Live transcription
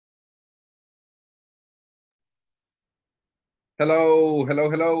Hello, hello,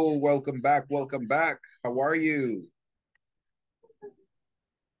 hello. Welcome back. Welcome back. How are you?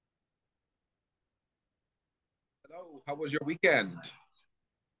 Hello, how was your weekend?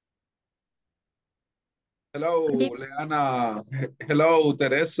 Hello, Good evening. Leana. Hello,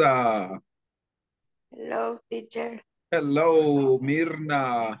 Teresa. Hello, teacher. Hello,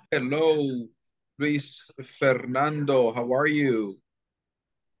 Mirna. Hello, Luis Fernando. How are you?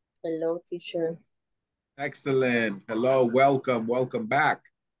 Hello, teacher. Excellent. Hello, welcome, welcome back.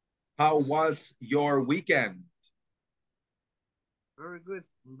 How was your weekend? Very good.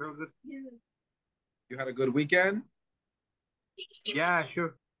 Very good. You had a good weekend? Yeah,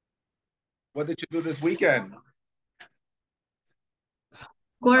 sure. What did you do this weekend?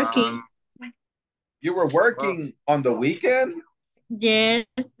 Working. You were Well, working on the weekend? Yes,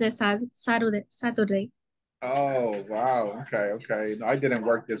 the Saturday. Oh, wow. Okay, okay. No, I didn't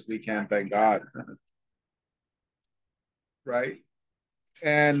work this weekend, thank God. Right?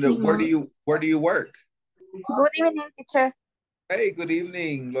 And Ni modo. where do you work? Good evening, teacher. Hey, good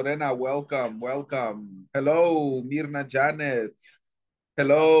evening, Lorena. Welcome, welcome. Hello, Mirna Janet.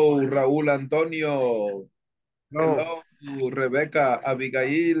 Hello, Raúl Antonio. no. Hello, Rebecca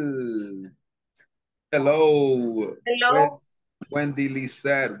Abigail. Hello, Hello. Wendy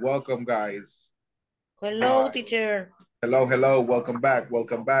Lisette. Welcome, guys. Hello, Hi. teacher. Hello, hello. Welcome back.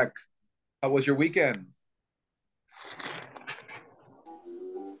 Welcome back. How was your weekend?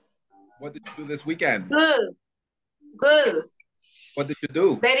 What did you do this weekend? Good, good, What did you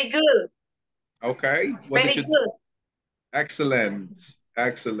do? very good, Okay. What did very you good. Excellent.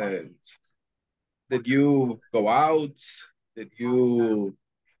 Excellent. Did you go out? Did you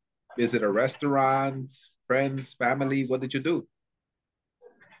visit a restaurant? Friends, family? What did you do?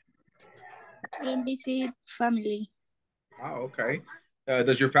 And visit family. Oh, okay.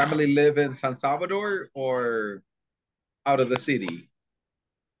 Does your family live in San Salvador or out of the city?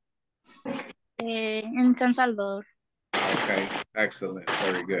 In San Salvador. Okay, excellent.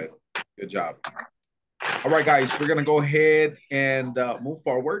 Very good. Good job. All right, guys, we're going to go ahead and move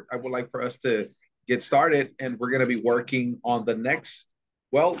forward. I would like for us to get started, and we're going to be working on the next.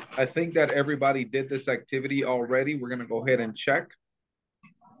 Well, I think that everybody did this activity already. We're going to go ahead and check.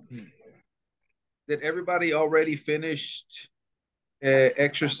 Did everybody already finished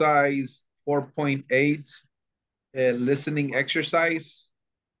exercise 4.8, listening exercise?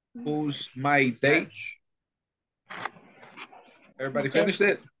 Who's my date? Everybody finished Yes.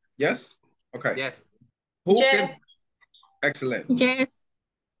 it? Yes? Okay. Yes. Who can? Yes, Excellent. Yes.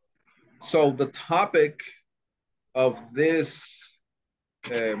 So the topic of this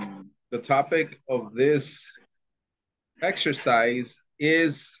exercise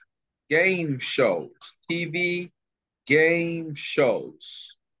is game shows, TV game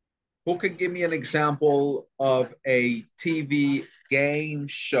shows. Who can give me an example of a TV game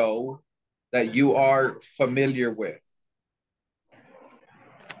show that you are familiar with?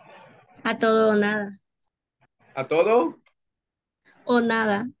 A todo o nada. A todo? O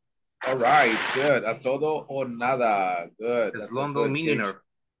nada. All right, good. A todo or nada. Good. It's That's a London good game. Millionaire.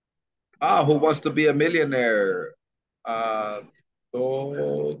 Ah, who wants to be a millionaire? Todo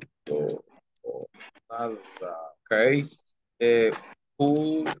or nada. Okay.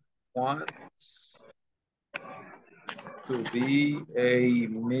 Who wants to be a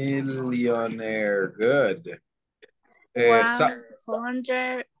millionaire? Good. Sa-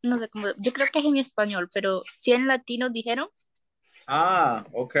 100, no sé cómo, yo creo que es en español, pero 100 latinos dijeron.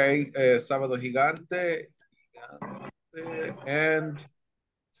 okay. Sábado Gigante, and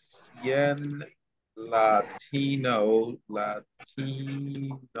 100 Latinos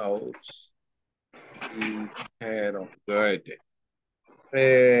dijeron. Good.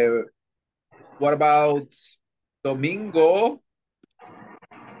 What about Domingo?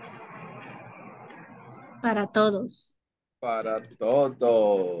 Para todos. Para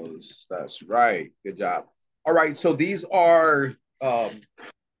todos. That's right. Good job. All right. So these are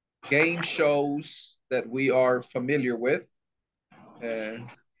game shows that we are familiar with,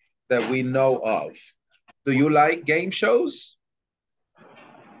 that we know of. Do you like game shows?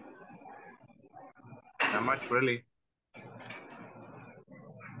 Not much, really.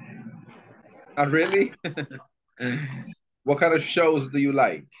 Not really? What kind of shows do you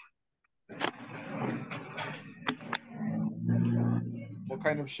like? What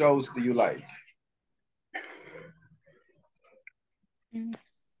kind of shows do you like?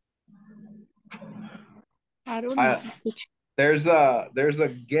 I don't know. There's a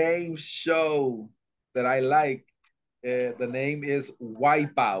game show that I like. The name is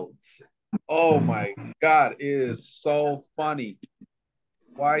Wipeouts. Oh my God, it is so funny.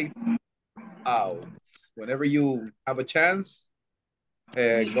 Wipeouts. Whenever you have a chance,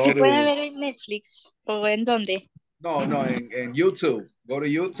 Go ¿Se puede to, ver en Netflix o en dónde? no, in YouTube. Go to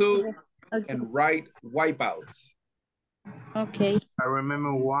YouTube Okay. and write wipeouts. Okay. I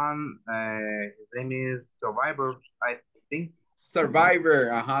remember one, his name is Survivor, I think. Survivor,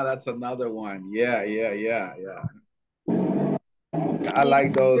 that's another one. Yeah. I Sí,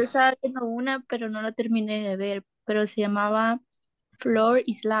 like yo those. estaba viendo una, pero no la terminé de ver, pero se llamaba Flor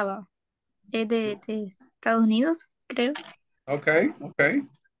is Lava. Es de Estados Unidos, creo. Okay.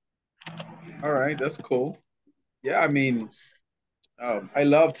 All right, that's cool. Yeah, I mean, I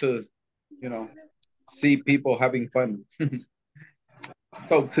love to, see people having fun.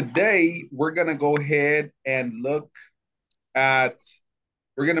 So today we're gonna go ahead and look at,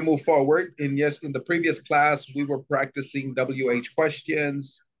 we're gonna move forward. And yes, in the previous class, we were practicing WH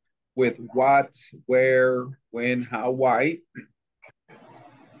questions with what, where, when, how, why.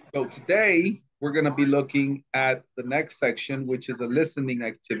 So today we're gonna be looking at the next section, which is a listening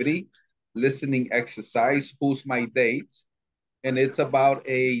activity, listening exercise, who's my date? And it's about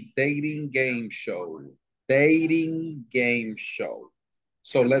a dating game show. Dating game show.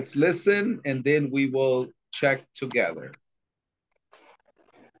 So let's listen and then we will check together.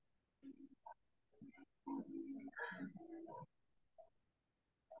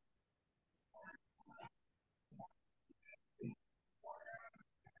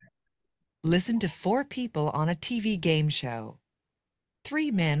 Listen to 4 people on a TV game show.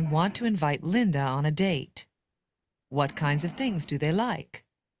 3 men want to invite Linda on a date. What kinds of things do they like?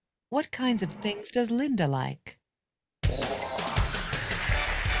 What kinds of things does Linda like?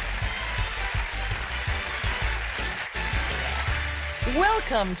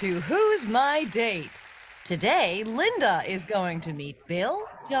 Welcome to Who's My Date? Today, Linda is going to meet Bill,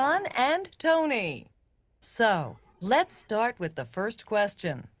 John, and Tony. So, let's start with the first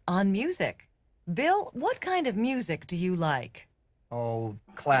question on music. Bill, what kind of music do you like? Oh,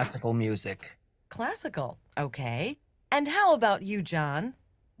 classical music. Classical, okay. And how about you, John?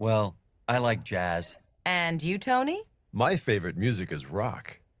 Well, I like jazz. And you, Tony? My favorite music is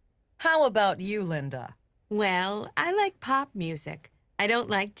rock. How about you, Linda? Well, I like pop music. I don't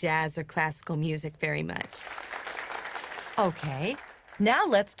like jazz or classical music very much. Okay, now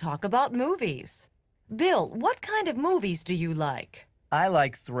let's talk about movies. Bill, what kind of movies do you like? I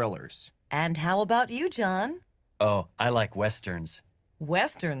like thrillers. And how about you, John? Oh, I like westerns.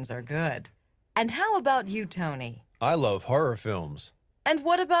 Westerns are good. And how about you, Tony? I love horror films. And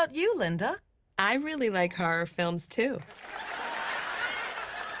what about you, Linda? I really like horror films too.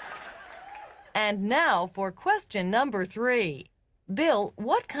 And now for question number 3. Bill,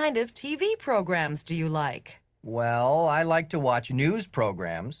 what kind of TV programs do you like? Well, I like to watch news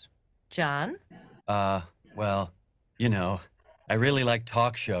programs. John? Well, I really like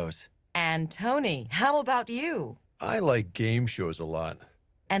talk shows. And Tony, how about you? I like game shows a lot.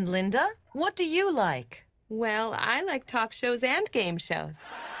 And Linda, what do you like? Well, I like talk shows and game shows.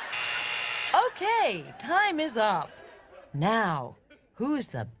 Okay, time is up. Now, who's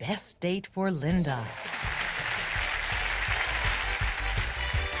the best date for Linda?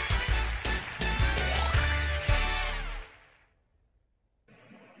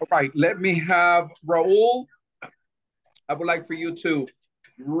 All right, let me have Raul. I would like for you to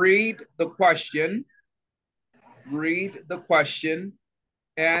read the question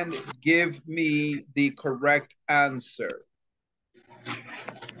and give me the correct answer.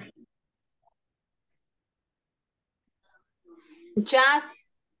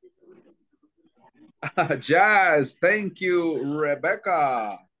 Jazz. Jazz, thank you,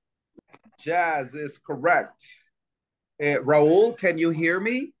 Rebecca. Jazz is correct. Raul, can you hear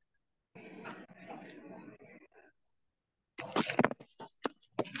me?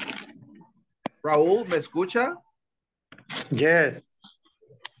 Raul, ¿me escucha? Yes.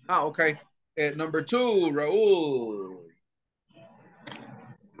 Okay. Number 2, Raul.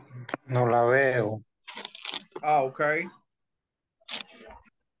 No la veo. Okay.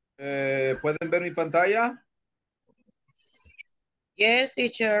 ¿Pueden ver mi pantalla? Yes,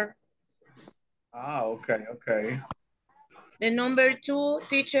 teacher. Okay. The number 2,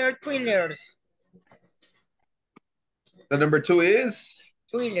 teacher, thrillers. The number 2 is?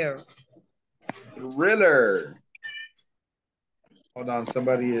 Thriller. Thriller. Hold on,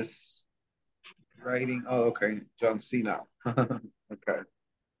 somebody is writing. Oh, okay. John Cena. Okay.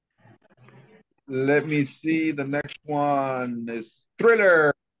 Let me see. The next one is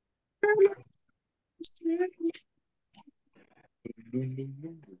thriller.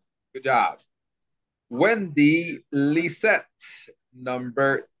 Good job. Wendy Lisette,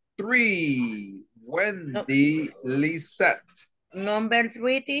 number 3. Wendy Lisette. Number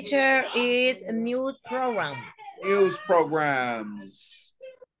 3, teacher, is a new program. News programs.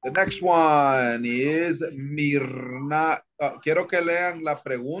 The next one is Mirna. Quiero que lean la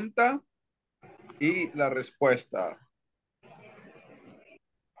pregunta y la respuesta.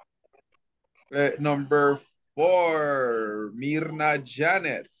 Number 4, Mirna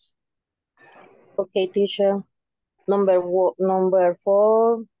Janet. Okay, teacher. Number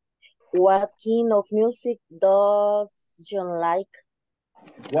 4. What kind of music does John like?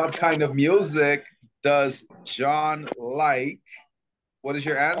 What kind of music does John like? What is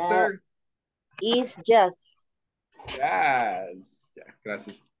your answer? Is jazz. Jazz. Yeah,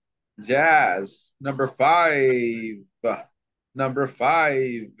 gracias. Jazz. Number 5. Number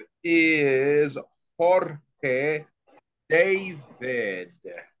 5 is Jorge David.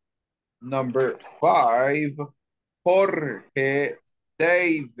 Number 5, Jorge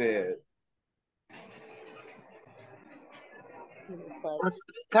David. What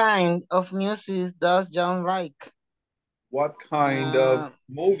kind of music does John like? What kind of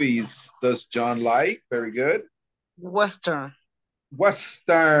movies does John like? Very good. Western.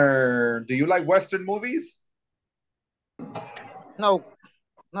 Western. Do you like Western movies? No,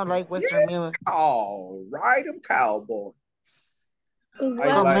 not like Western music. All right, I'm cowboys.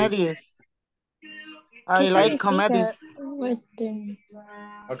 Comedies. I like comedies. Western.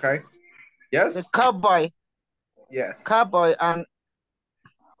 Okay. Yes? The cowboy. Yes. Cowboy and...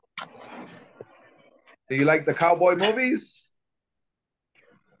 Do you like the cowboy movies?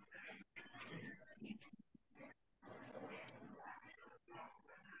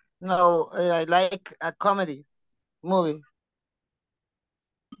 No, I like comedies, movie.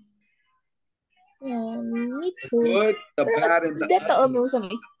 Me too. Good, the bad, and the De todo me ugly. gusta a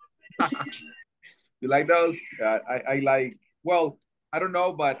mí. You like those? I like, well, I don't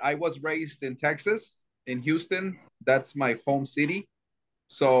know, but I was raised in Texas, in Houston. That's my home city.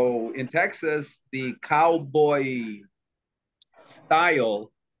 So in Texas, the cowboy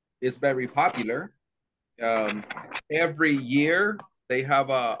style is very popular. Every year they have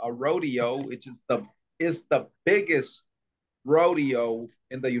a rodeo, which is the biggest rodeo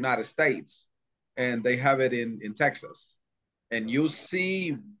in the United States. And they have it in Texas. And you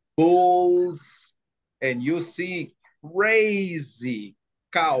see bulls and you see crazy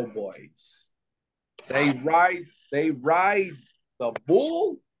cowboys. They ride the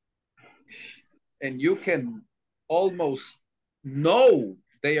bull, and you can almost know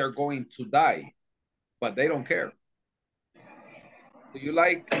they are going to die, but they don't care. Do you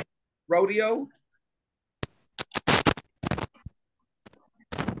like rodeo?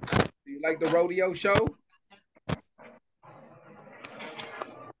 Do you like the rodeo show?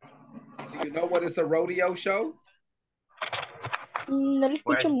 Do you know what is a rodeo show? No lo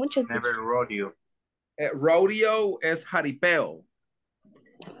escucho mucho. Never rodeo. Rodeo es jaripeo.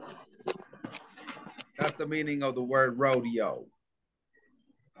 That's the meaning of the word rodeo.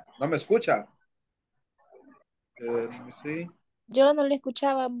 ¿No me escucha? Let me see. Yo no le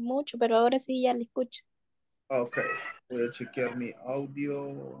escuchaba mucho, pero ahora sí ya le escucho. Okay, voy a chequear mi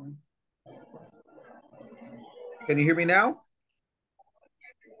audio. Can you hear me now?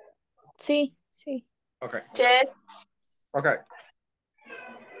 Sí, sí. Okay. Check. Okay.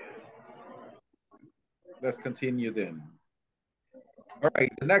 Let's continue then. All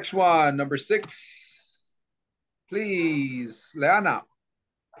right, the next one, number 6. Please, Leana.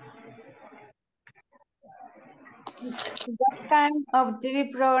 What kind of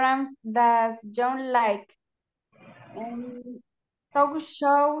TV programs does John like? Talk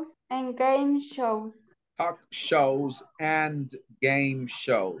shows and game shows. Talk shows and game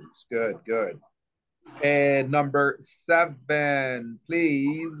shows. Good, good. And number 7,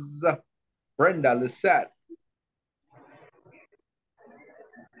 please, Brenda Lisette.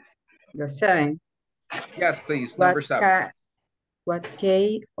 The 7. Yes, please, number 7. What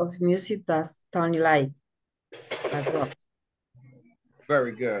kind of music does Tony like? Rock.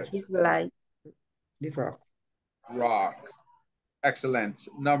 Very good. He's like the rock. Rock. Excellent.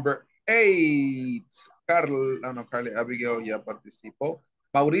 Number 8. Carly Abigail ya participó.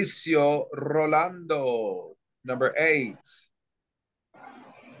 Mauricio Rolando. Number 8.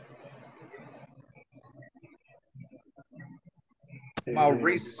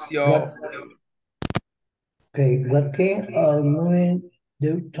 Mauricio. Okay, what kind of movie do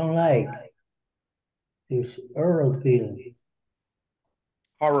you don't like? It's horror film.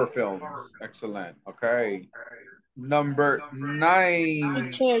 Horror films. Excellent. Okay. Number 9.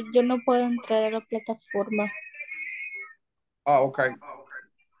 Teacher, yo no puedo entrar a la plataforma. Oh, okay.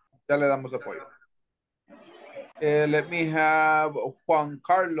 Ya le damos apoyo. Let me have Juan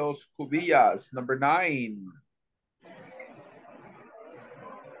Carlos Cubillas, number 9.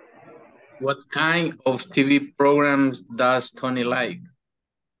 What kind of TV programs does Tony like?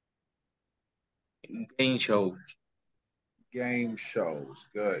 Game shows. Game shows.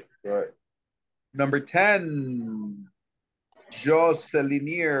 Good, good. Number 10,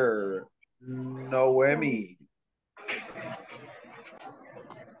 Jocelyn Noemi.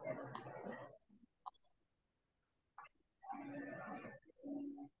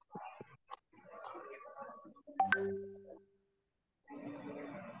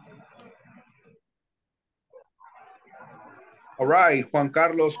 All right, Juan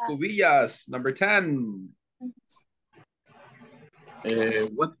Carlos Cubillas, number 10.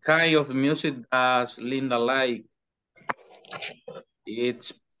 What kind of music does Linda like?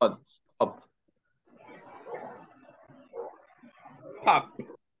 It's pop.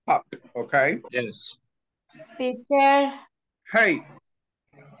 Pop, okay. Yes. Teacher. Hey.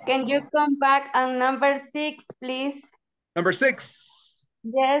 Can you come back on number 6, please? Number 6.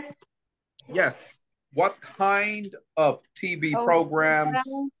 Yes. Yes. What kind of TV programs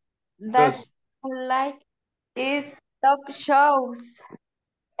that you like is talk shows?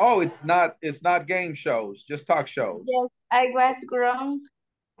 Oh, it's not game shows, just talk shows. Yes, I was wrong.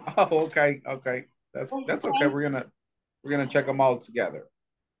 Oh, okay. That's okay. We're gonna check them all together.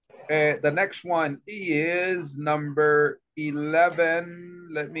 The next one is number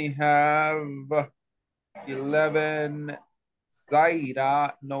 11. Let me have 11,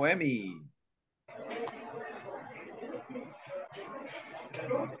 Zaira Noemi.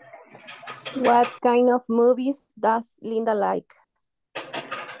 What kind of movies does Linda like?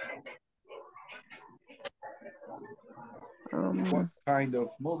 What kind of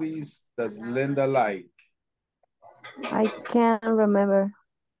movies does Linda like? I can't remember.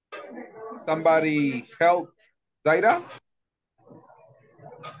 Somebody help Zaira?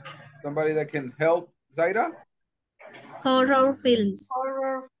 Somebody that can help Zaira? Horror films.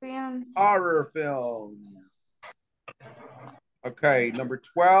 Horror films. Horror films. Okay, number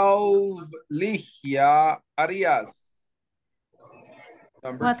 12, Ligia Arias.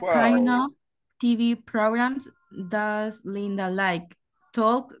 Number 12. What kind of TV programs does Linda like?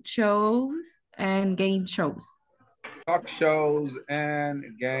 Talk shows and game shows. Talk shows and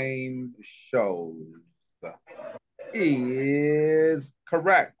game shows is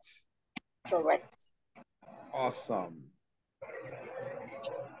correct. Correct. Awesome.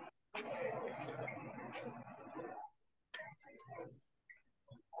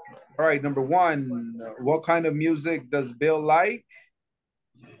 All right, number 1, what kind of music does Bill like?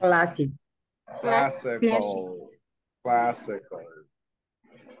 Classic. Classical.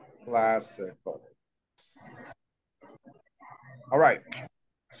 All right.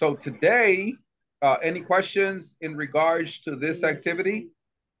 So today, any questions in regards to this activity?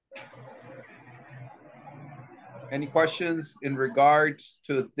 Any questions in regards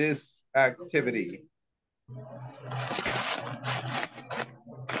to this activity?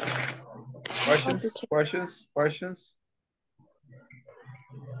 Questions?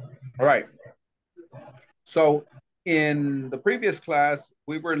 All right. So in the previous class,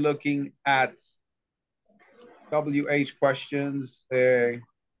 we were looking at WH questions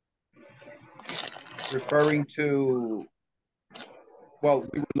referring to, well,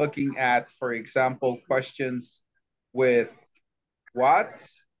 we were looking at, for example, questions with what,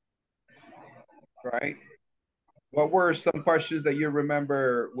 right? What were some questions that you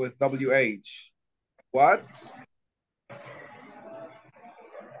remember with WH? What?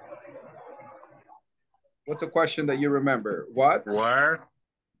 What's a question that you remember? What? Where?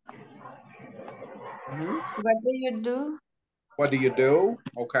 What do you do? What do you do?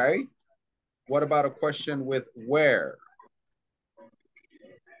 Okay. What about a question with where?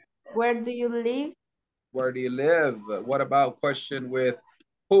 Where do you live? Where do you live? What about question with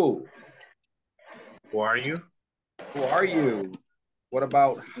who? Who are you? Who are you? What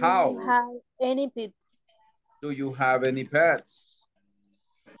about how? Do you have any pets? Do you have any pets?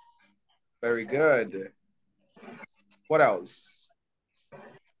 Very good. What else?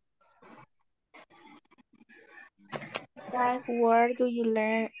 Where do you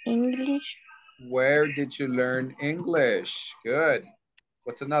learn English? Where did you learn English? Good.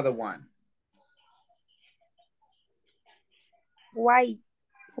 What's another one? Why?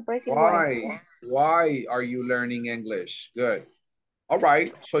 Se puede decir why. Why are you learning English? Good. All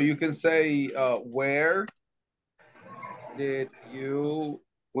right. So you can say, where did you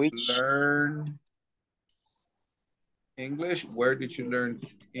learn English? Where did you learn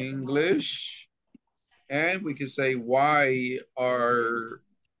English? And we can say, why are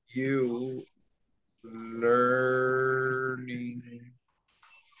you learning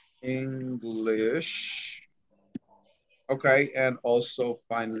English? Okay, and also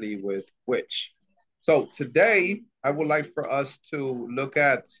finally with which. So today I would like for us to look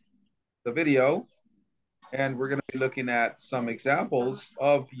at the video, and we're going to be looking at some examples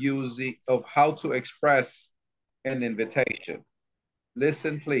of how to express an invitation.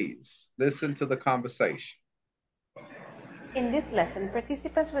 Listen, please. Listen to the conversation. In this lesson,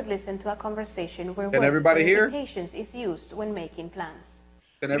 participants would listen to a conversation where Can everybody hear? invitations is used when making plans.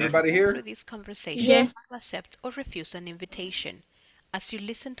 Can everybody hear? Through this conversation, Yes. to accept or refuse an invitation. As you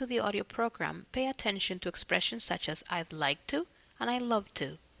listen to the audio program, pay attention to expressions such as I'd like to and I love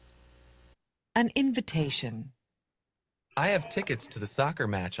to. An invitation. I have tickets to the soccer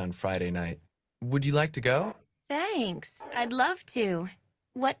match on Friday night. Would you like to go? Thanks. I'd love to.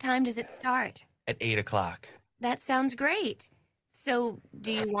 What time does it start? At 8 o'clock. That sounds great. So,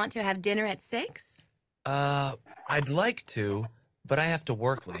 do you want to have dinner at 6? I'd like to, but I have to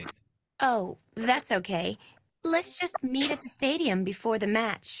work late. Oh, that's okay. Let's just meet at the stadium before the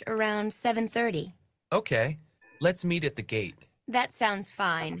match, around 7:30. Okay, let's meet at the gate. That sounds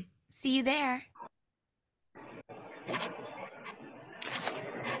fine. See you there.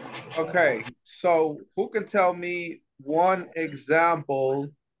 Okay, so who can tell me one example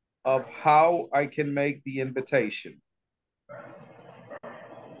of how I can make the invitation?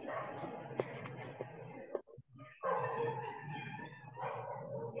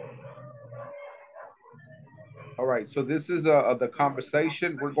 All right, so this is the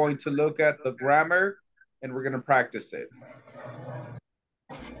conversation. We're going to look at the grammar and we're going to practice it.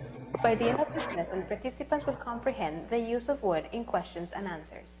 By the end of this lesson, participants will comprehend the use of would in questions and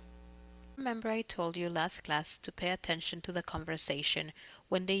answers. Remember I told you last class to pay attention to the conversation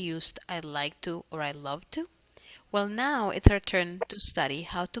when they used I'd like to or I love to? Well, now it's our turn to study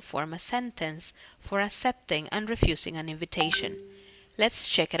how to form a sentence for accepting and refusing an invitation. Let's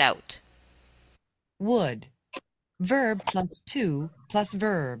check it out. Would. Verb plus to plus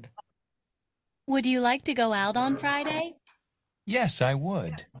verb. Would you like to go out on Friday? Yes, I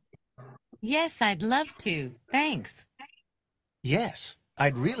would. Yes, I'd love to. Thanks. Yes,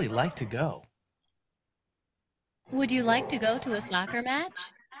 I'd really like to go. Would you like to go to a soccer match?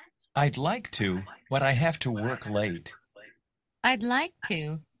 I'd like to, but I have to work late. I'd like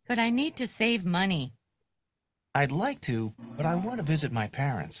to, but I need to save money. I'd like to, but I want to visit my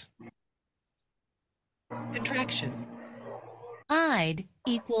parents. Contraction. I'd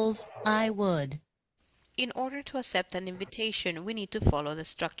equals I would. In order to accept an invitation, we need to follow the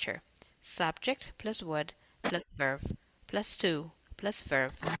structure. Subject plus would plus verb plus to plus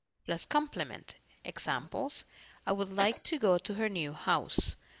verb plus complement. Examples: I would like to go to her new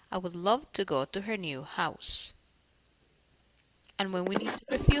house. I would love to go to her new house. And when we need to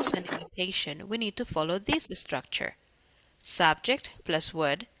refuse an invitation, we need to follow this structure. Subject plus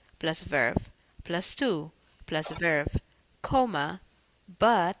would plus verb plus to plus verb, comma,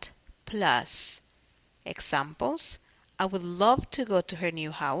 but plus. Examples: I would love to go to her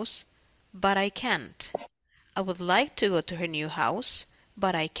new house, but I can't. I would like to go to her new house,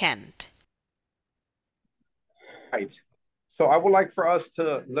 but I can't. Right. So I would like for us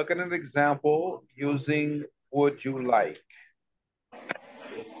to look at an example using would you like.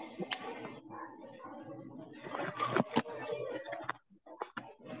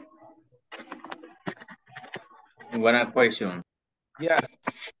 Buena question. Yes.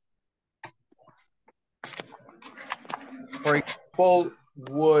 For example,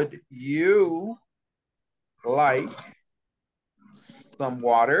 would you like some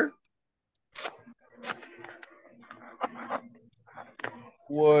water?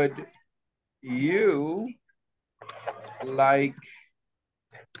 Would you like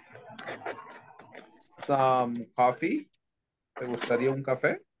some coffee? ¿Te gustaría un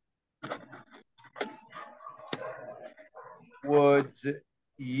café? Would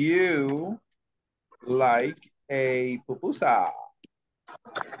you like a pupusa?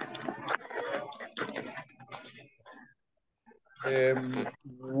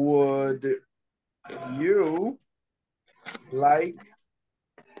 Would you like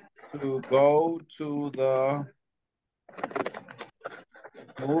to go to the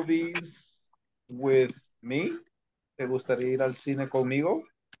movies with me? ¿Te gustaría ir al cine conmigo?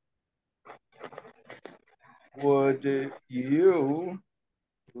 Would you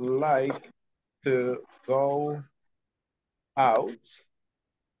like to go out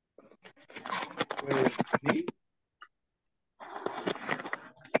with me?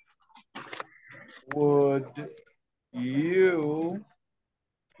 Would you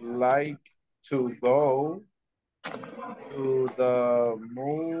like to go to the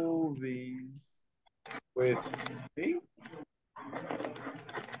movies with me?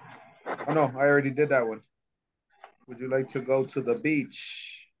 Oh no, I already did that one. Would you like to go to the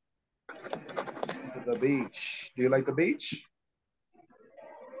beach? To the beach. Do you like the beach?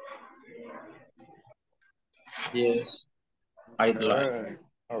 Yes, I'd like.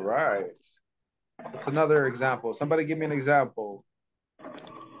 All right. What's another example? Somebody give me an example.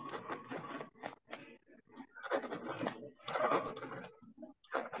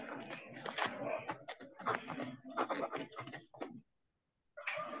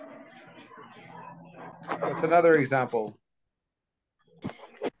 What's another example?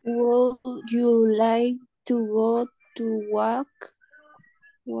 Would you like to go to work?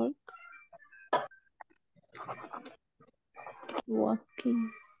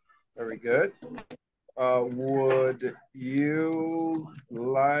 Walking. Very good. Would you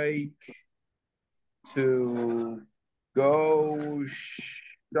like to go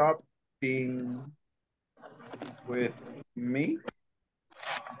shopping with me?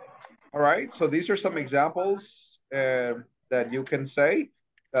 All right, so these are some examples that you can say.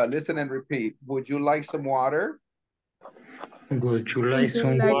 Listen and repeat. Would you like some water? Would you like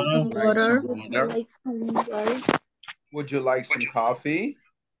some water? Would you like some coffee?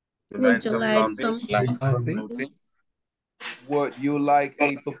 Would you like some Coffee? Would you like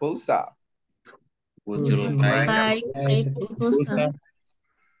a pupusa? Would you like a pupusa?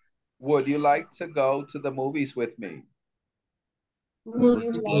 Would you like to go to the movies with me?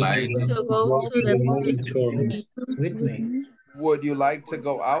 Would you like to go to the movies with me? Would you like to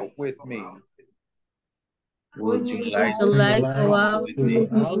go out with me? Would you like to go out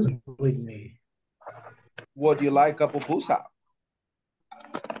with me? Would you like a pupusa?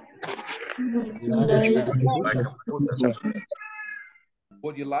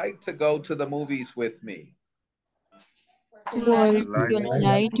 Would you like to go to the movies with me? Would you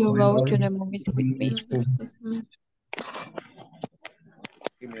like to go to the movies with me?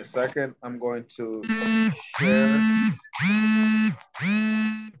 Give me a second. I'm going to share.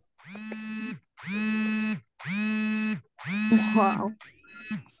 Wow.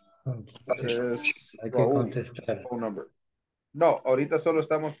 Hay que contestar. Phone number. No, ahorita solo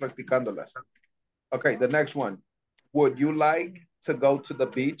estamos practicándolas. Okay, the next one. Would you like to go to the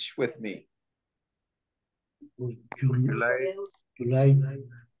beach with me? Would you like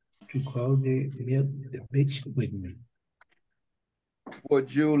to go to the beach with me?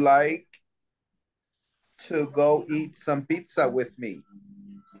 Would you like to go eat some pizza with me?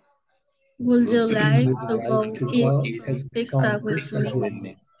 Would you like to go eat pizza with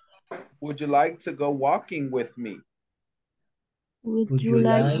me? Would you like to go walking with me? Would you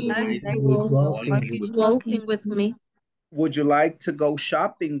like to go walking with me? Would you like to go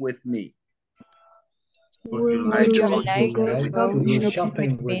shopping with me? Would you like to go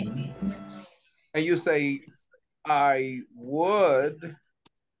shopping with me? And you say, I would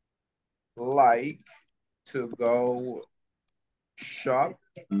like to go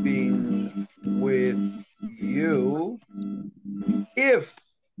shopping with you if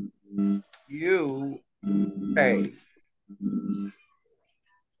you pay.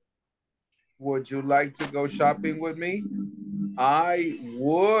 Would you like to go shopping with me? I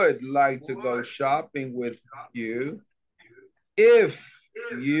would like to go shopping with you if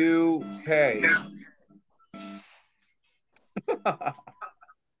you pay.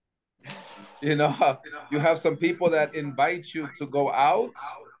 You know, you have some people that invite you to go out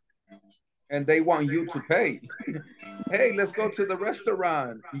and they want you to pay. Hey, let's go to the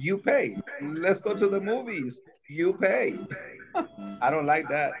restaurant. You pay. Let's go to the movies. You pay. I don't like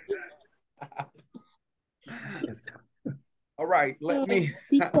that. All right, let me.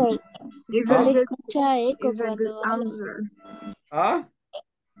 Se le escucha eco cuando habla. ¿Ah?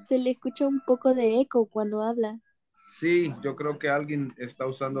 Se le escucha un poco de eco cuando habla. Sí, yo creo que alguien está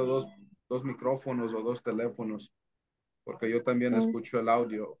usando dos micrófonos o dos teléfonos, porque yo también escucho el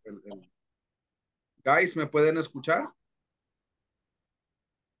audio. Guys, ¿me pueden escuchar?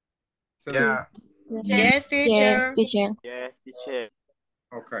 Yeah. Yes, teacher. Yes, teacher. Yes, teacher.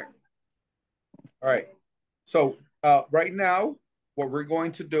 Okay. All right. So right now, what we're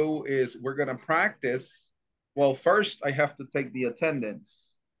going to do is we're going to practice. Well, first I have to take the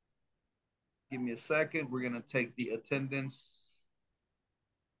attendance. Give me a second. We're going to take the attendance.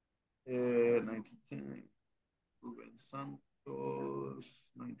 1910. Ruben Santos.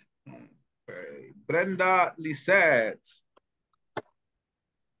 1910. Okay. Brenda Lisette.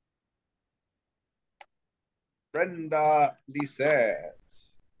 Brenda Lisette.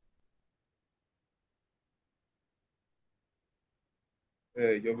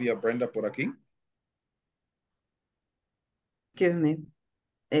 Yo vi a Brenda por aquí. Excuse me.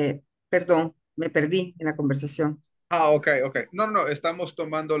 Perdón, me perdí en la conversación. Ah, ok. No, estamos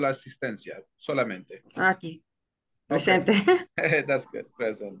tomando la asistencia solamente. Aquí. Presente. That's good.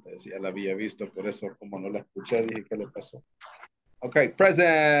 Presente. Sí, ya la había visto, por eso como no la escuché, dije, ¿qué le pasó? Okay,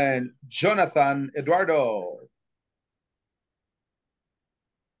 present. Jonathan Eduardo.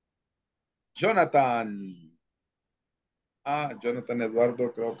 Jonathan. Ah, Jonathan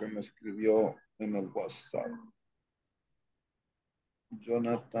Eduardo creo que me escribió en el WhatsApp.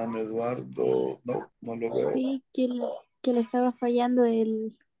 Jonathan Eduardo. No, no lo veo. Sí, que le estaba fallando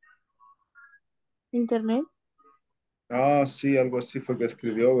el internet. Ah, sí, algo así fue que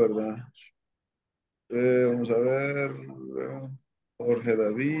escribió, ¿verdad? Vamos a ver. Jorge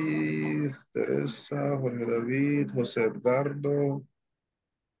David, Teresa, Jorge David, José Edgardo.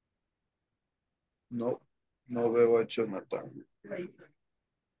 No, no veo a Jonathan.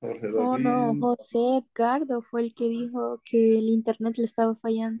 Jorge Oh, no, David. José Edgardo fue el que dijo que el internet le estaba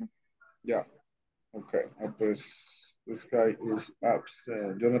fallando. Yeah. Okay. Pues this guy is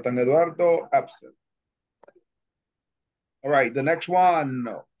absent. Jonathan Eduardo, absent. All right. The next one.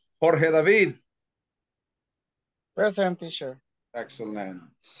 Jorge David. Present, teacher. Excellent.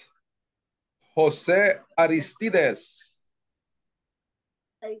 José Aristides.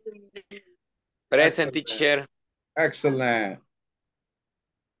 Present, teacher. Excellent.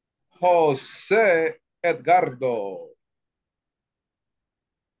 José Edgardo.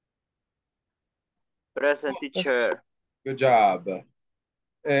 Present, teacher. Good job.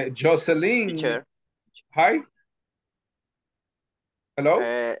 Jocelyn. Teacher. Hi. Hello.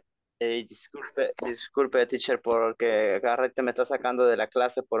 Disculpe, teacher, porque Garrett me está sacando de la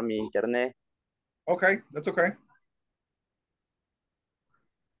clase por mi internet. Okay, that's okay.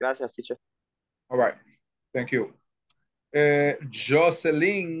 Gracias, teacher. All right. Thank you.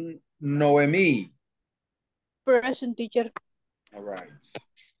 Jocelyn Noemí. Present, teacher. All right.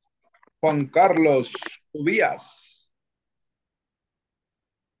 Juan Carlos Ubías.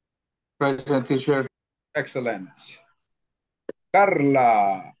 Present, teacher. Excellent.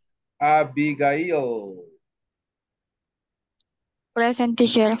 Carla Abigail. Present,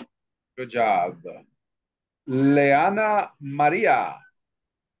 teacher. Good job. Leana María.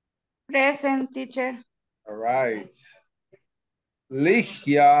 Present, teacher. All right.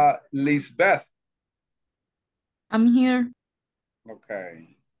 Ligia Lisbeth. I'm here.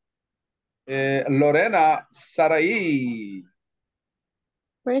 Okay. Lorena Saraí.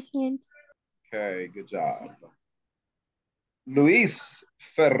 Present. Okay, good job. Luis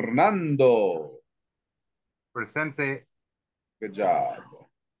Fernando. Presente. Good job.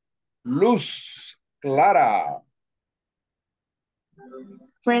 Luz Clara.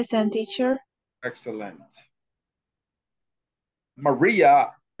 Present, teacher. Excellent.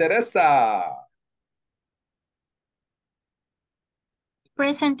 Maria Teresa.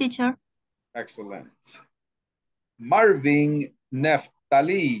 Present, teacher. Excellent. Marvin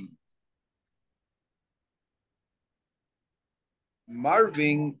Neftali.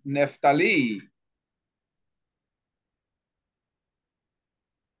 Marvin Neftali.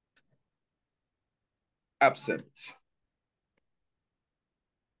 Absent.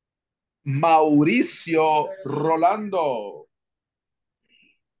 Mauricio Rolando.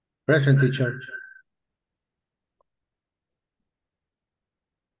 Present, teacher.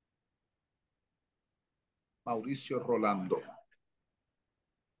 Mauricio Rolando.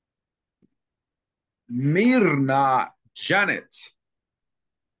 Mirna Janet.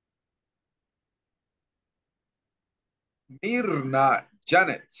 Mirna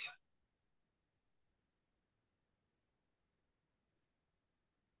Janet.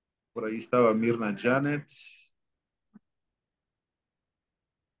 Por ahí estaba Mirna Janet.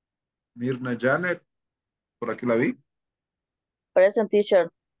 Mirna Janet. Por aquí la vi. Present, teacher.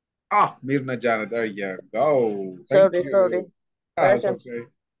 Ah, Mirna Janet. There you go. Thank Sorry, you. sorry. Ah, it's Present. okay.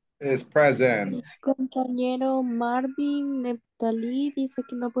 It's present. El compañero Marvin Neptali dice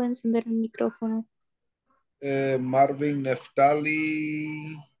que no puede encender el micrófono. Marvin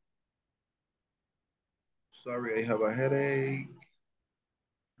Neftali. Sorry, I have a headache.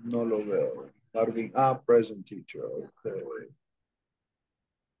 No lo veo. Marvin, present teacher. Okay.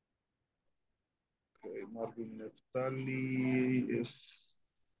 Okay, Marvin Neftali is.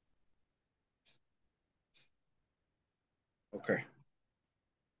 Okay.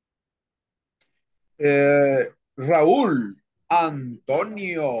 Raúl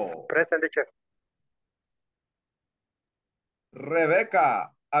Antonio. Present, teacher. Rebeca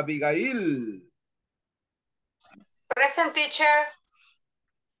Abigail. Present, teacher.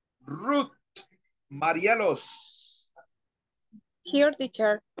 Ruth Marielos. Here,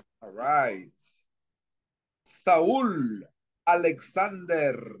 teacher. All right. Saúl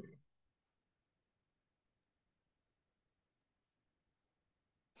Alexander.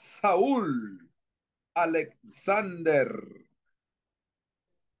 Saúl Alexander.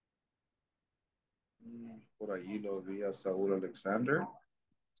 Por ahí lo vi a Saúl Alexander.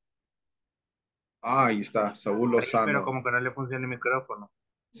 Ah, ahí está, Saúl Lozano. Pero como que no le funciona el micrófono.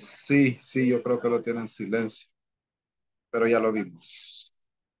 Sí, yo creo que lo tiene en silencio. Pero ya lo vimos.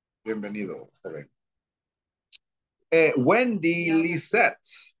 Bienvenido, joven. Wendy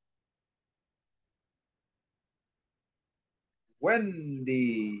Lisette.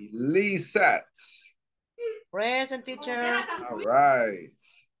 Wendy Lisette. Present, teacher. All right.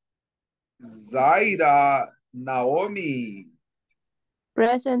 Zaira Naomi.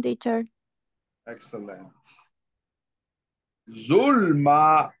 Present, teacher. Excellent.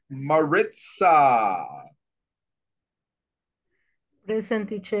 Zulma Maritza. Present,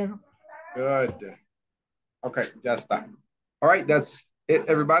 teacher. Good. Okay, ya está. All right, that's it,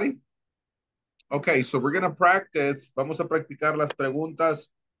 everybody. Okay, so we're going to practice. Vamos a practicar las preguntas.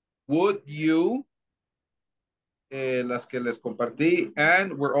 Would you? Las que les compartí.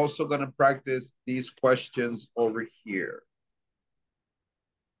 And we're also going to practice these questions over here.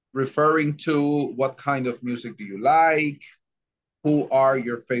 Referring to what kind of music do you like? Who are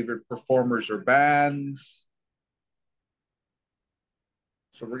your favorite performers or bands?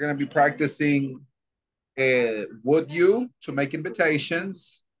 So we're going to be practicing would you to make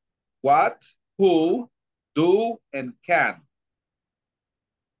invitations, what, who, do, and can.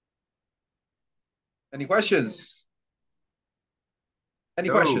 Any questions? Any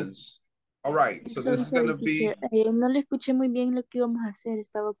questions? All right, so this is going to be... No le escuché muy bien lo que íbamos a hacer,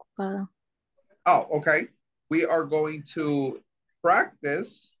 estaba ocupada. Oh, okay. We are going to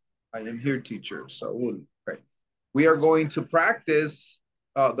practice. I am here, teacher. So, okay. We are going to practice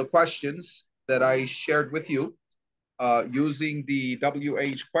the questions that I shared with you using the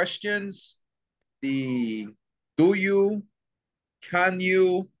WH questions, the do you, can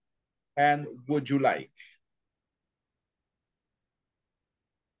you, and would you like.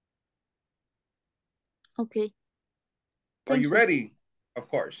 Okay. Are you ready? Of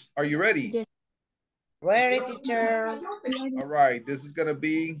course. Are you ready? Yes. Ready, teacher. All right. This is going to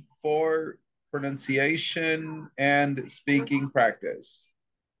be for pronunciation and speaking practice.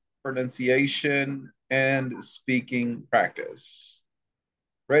 Pronunciation and speaking practice.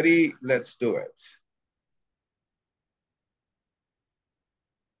 Ready? Let's do it.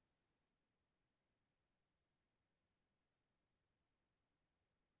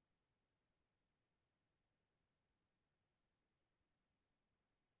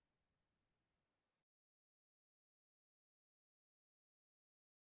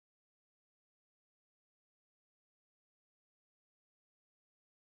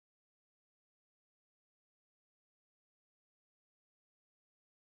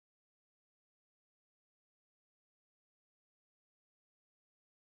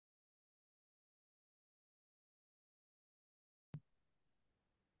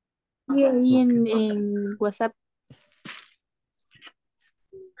 Y ahí en WhatsApp.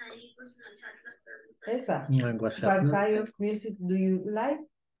 Esa. No, en WhatsApp. What kind of music do you like?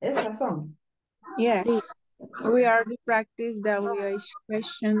 Esas son. Yes. We already practiced the WH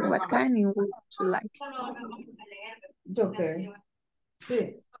question. What kind would you like? Yo creo.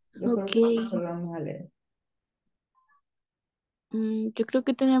 Sí. Yo creo que Okay. sí, solo vamos a leer. Yo creo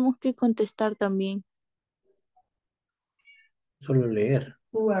que tenemos que contestar también. Solo leer.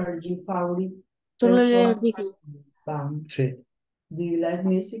 Who are your favorite Solo leer, performers? dije. Sí. Do you like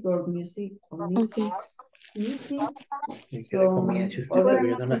music or music or music? Okay. Music. Si quiere comience usted, pero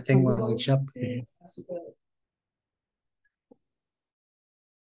yo no las tengo en WhatsApp.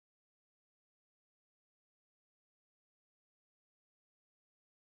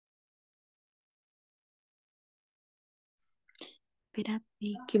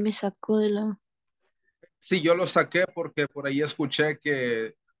 Espérate, ¿qué me sacó de la...? Sí, yo lo saqué porque por ahí escuché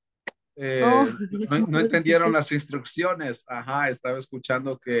que Oh, no entendieron las instrucciones. Ajá, estaba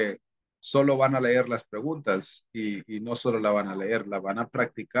escuchando que solo van a leer las preguntas y no solo la van a leer, la van a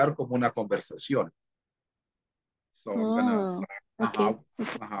practicar como una conversación. So I'm gonna, okay.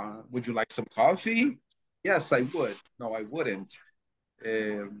 Would you like some coffee? Yes, I would. No, I wouldn't.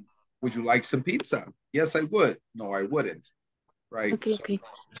 Would you like some pizza? Yes, I would. No, I wouldn't. Right. Okay, okay.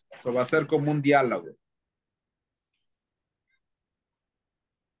 So va a ser como un diálogo.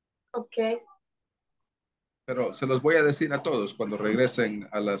 Okay. Pero se los voy a decir a todos cuando regresen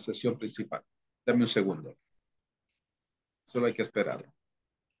a la sesión principal. Dame un segundo. Solo hay que esperar.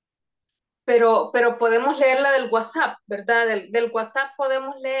 Pero podemos leerla del WhatsApp, ¿verdad? Del WhatsApp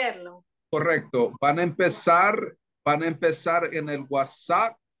podemos leerlo. Correcto. Van a empezar en el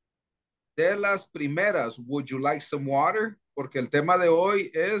WhatsApp de las primeras. Would you like some water? Porque el tema de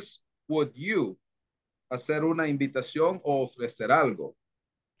hoy es would you. hacer una invitación o ofrecer algo.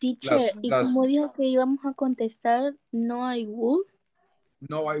 Teacher, ¿y cómo dijo que íbamos a contestar no I would?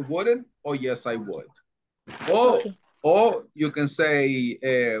 No, I wouldn't, or yes, I would. Or you can say,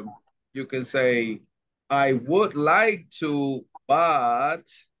 I would like to, but.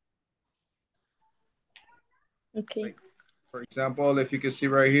 Okay. Like, for example, if you can see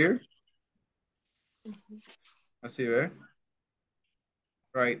right here. I see there.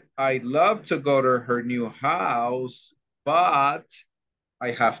 Right. I'd love to go to her new house, but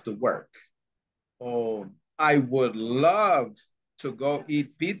I have to work. Oh, I would love to go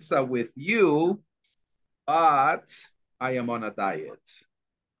eat pizza with you, but I am on a diet.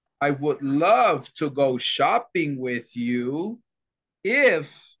 I would love to go shopping with you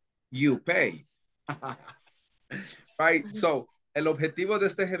if you pay. Right? So, el objetivo de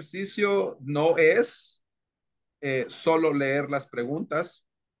este ejercicio no es solo leer las preguntas,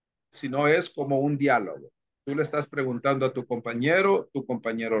 sino es como un diálogo. Tú le estás preguntando a tu compañero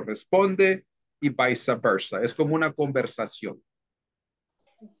responde y viceversa. Es como una conversación.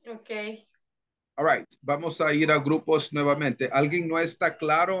 Ok. All right, vamos a ir a grupos nuevamente. ¿Alguien no está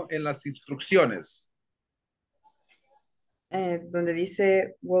claro en las instrucciones? Donde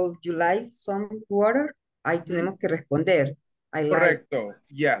dice, would you like some water? Ahí tenemos que responder. Correcto,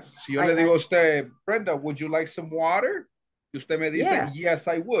 yes. Si yo le digo a usted, Brenda, would you like some water? Y usted me dice, yes,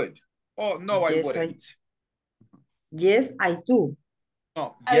 I would. Oh, no, I wouldn't. Yes, I do.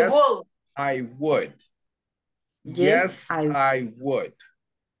 No, I would. I would. Yes, I would.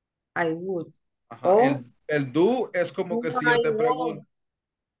 I would. Ajá. El do es como que si yo te pregunto.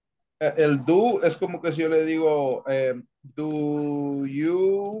 El do es como que si yo le digo, do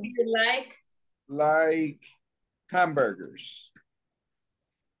you like hamburgers?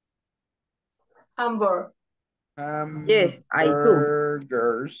 Hamburger. Yes, I do.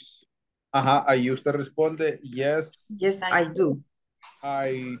 Hamburgers. Ajá, ahí usted responde, yes. Yes, I do.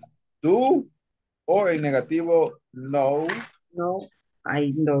 I do. O en negativo, no. No,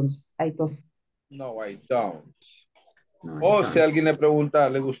 I don't. No, I don't. No, O si alguien le pregunta,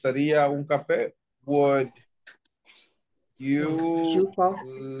 ¿le gustaría un café? Would you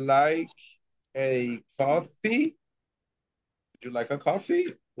like a coffee? Would you like a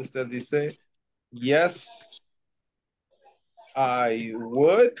coffee? Usted dice, yes, I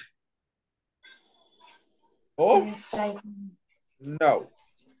would. O Yes, I no,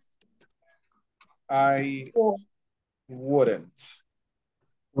 I wouldn't.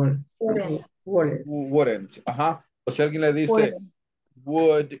 Wouldn't. Ajá. O si alguien le dice,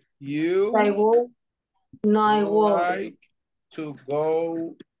 would you No, I would. like to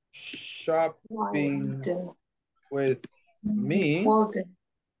go shopping with me?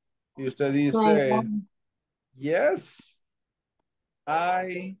 Y usted dice, yes,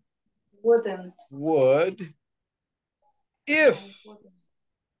 I would if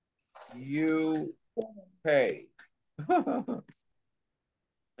you pay.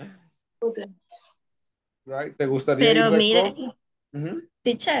 Right? ¿Te gustaría ir Pero de mire, Ujú.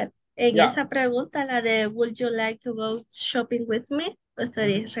 teacher, en Ya. esa pregunta, la de would you like to go shopping with me?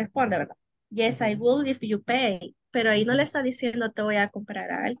 Usted responde, ¿verdad? Yes, I will if you pay. Pero ahí no le está diciendo te voy a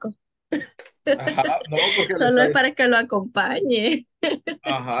comprar algo. Ajá, no, porque le Solo está es para que lo acompañe.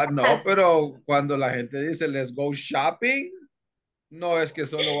 Ajá, no, pero cuando la gente dice let's go shopping, no es que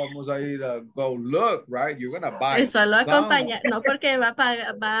solo vamos a ir a go look, right? You're gonna buy Solo some. acompaña, no porque va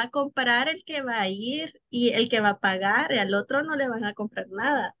a comprar el que va a ir y el que va a pagar, y al otro no le van a comprar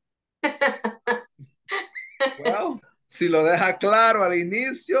nada. Well, si lo deja claro al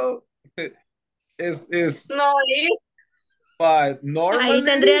inicio, es No, but normally. Ahí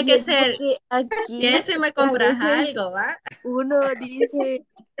tendría que ser, Aquí, ¿qué si me a compras veces algo, va? uno dice,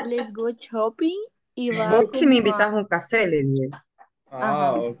 let's go shopping y va Vos si me como invitas a un café, le digo.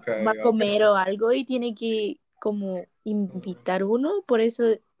 Ah, ajá, okay, va a comer o algo y tiene que como invitar uno, por eso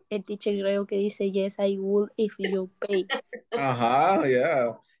el teacher creo que dice, yes, I would if you pay. Ajá,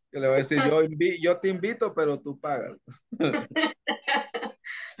 yeah. Que le voy a decir, yo te invito, pero tú pagas.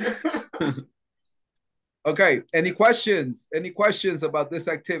 Okay, any questions? Any questions about this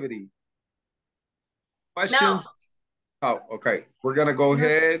activity? Questions? No. Oh, okay. We're gonna go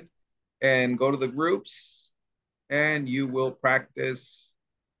ahead and go to the groups and you will practice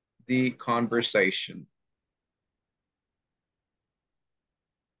the conversation.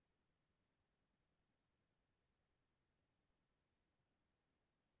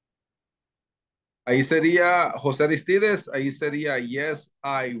 Ahí sería José Aristides, ahí sería yes,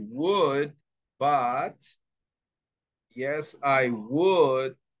 I would, but yes, I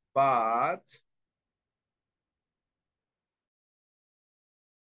would, but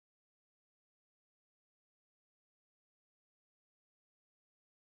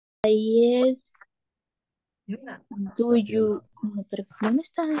Ahí es, do you, no, pero ¿dónde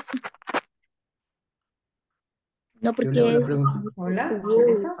está eso? No, Yo le hago porque la es pregunta. Hola, would,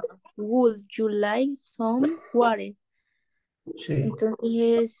 Teresa. would you like some water? Sí. Entonces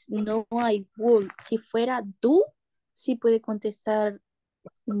es no I would. Si fuera do, sí puede contestar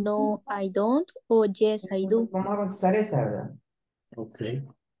no I don't o yes I do. Entonces, vamos a contestar esta, ¿verdad? Ok.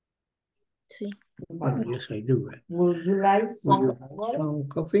 Sí. Bueno, yes, I do. Would you like Would some you like water? some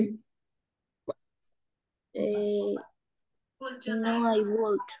coffee? Eh, no I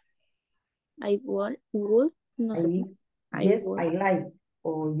would. Would, no sé. Ahí, I yes, would. I like.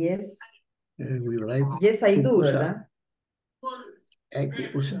 O yes, Would you like yes, I do, pupusa? ¿verdad?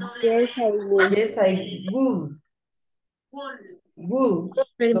 Pupusa. Yes I would. Yes, I would. Would.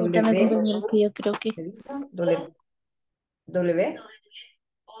 Permítame, W, compañero, que yo creo que W, W.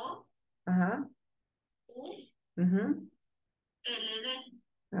 Ajá. Ujú.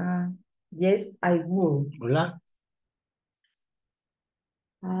 Ah, yes, I would. Hola.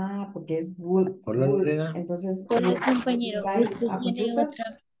 Ah, porque es would, Hola, would. Lorena. Entonces, hola, would you compañero, like usted a tiene pupusas?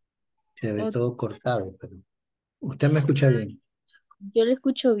 Se ve otra, todo cortado, pero usted me escucha bien. yo le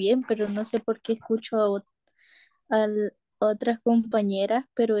escucho bien, pero no sé por qué escucho a otras compañeras,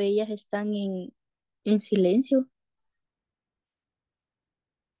 pero ellas están en silencio.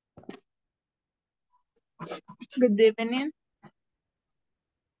 Good evening.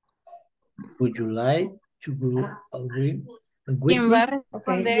 Would you like to go agree with ¿Quién va a me?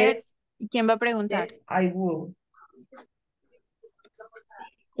 Okay, responder? yes, ¿Quién va a preguntar? yes, I would.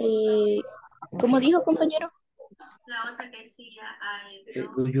 ¿Cómo Okay. dijo, compañero?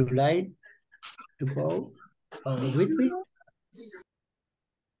 Would you like to go with me?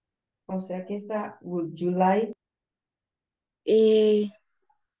 O sea que está, would you like, Eh,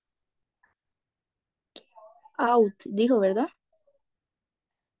 out, dijo, ¿verdad?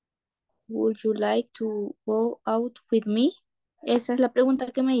 Would you like to go out with me? Esa es la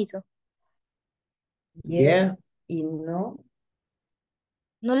pregunta que me hizo. yes, Yeah. y no,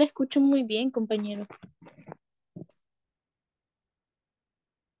 No le escucho muy bien, compañero.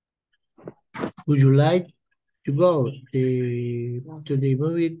 Would you like to go to the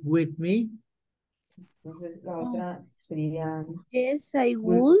movie with me? entonces la otra sería, Yes, I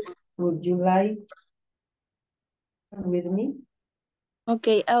would, would. would you like with me? Ok,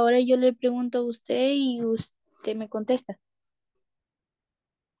 ahora yo le pregunto a usted y usted me contesta.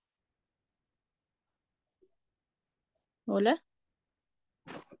 Hola.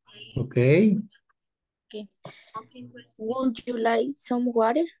 Okay. Okay. Would you like some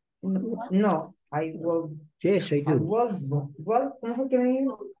water? No, I would. Yes, I I do. would, ¿cómo fue que me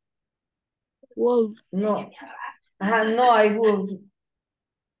dijo? Would. No. Ajá, no, I would.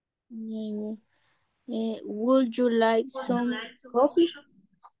 Would you like some coffee?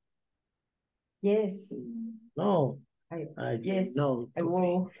 Yes. No. Yes, No. I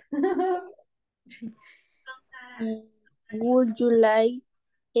will. Would you like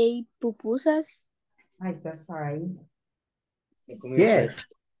a pupusas? Ahí está, sorry. Yes.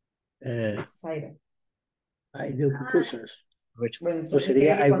 Zaira. I do pupusas. Bueno, O entonces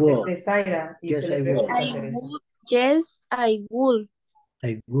sería quiere que I will. conteste Zaira y Yes, usted le I will. pregunta a I Teresa. would. Yes, I would.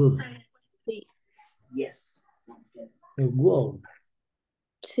 I will. Sí. Yes. I will.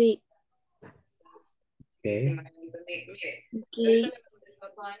 Sí. Okay. Okay.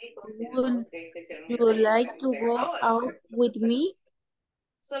 Would you like to go out with me?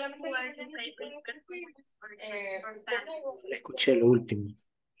 Escuché lo último.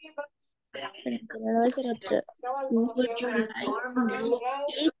 Espérate, debe ser otra. Would you like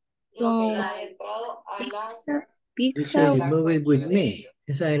to go eat some Dice pizza? the movie with me.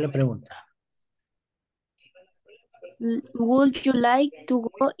 Esa es la pregunta. Would you like to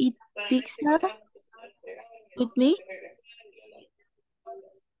go eat pizza with me?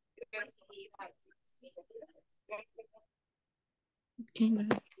 Okay, no.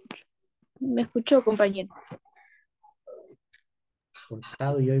 Me escuchó, compañero.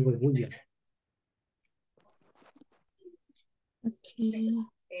 Cortado y oigo bulla. Okay.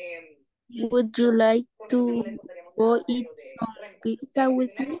 Would you like to go eat some pizza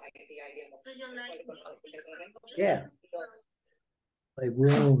with me? Yeah. I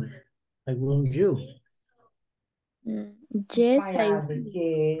will. I will you. Yes, I Vaya,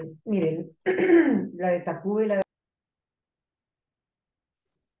 will. miren, la de Tacuba y la de...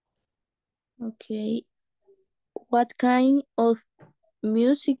 Okay. What kind of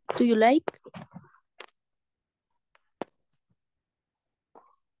music do you like?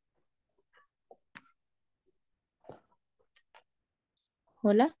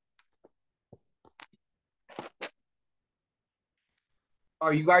 Hola.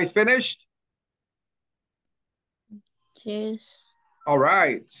 Are you guys finished? Yes. All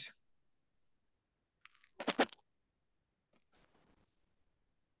right.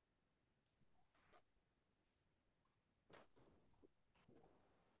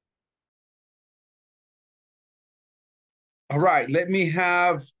 All right, let me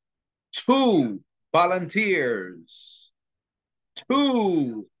have 2 volunteers.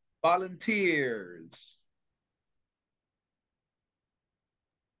 2 volunteers.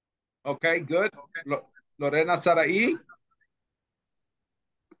 Okay, good. Lorena Saraí.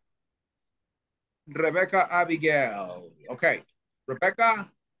 Rebecca Abigail. Okay,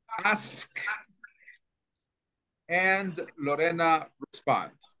 Rebecca, ask. And Lorena,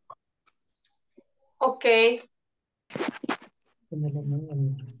 respond. Okay.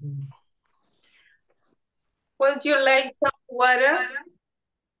 Would you like some water?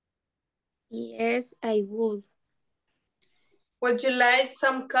 Yes, I would. Would you like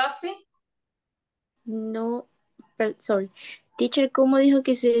some coffee? No, sorry. Teacher, ¿cómo dijo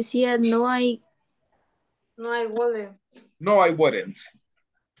que se decía no hay? No, I wouldn't. No, I wouldn't.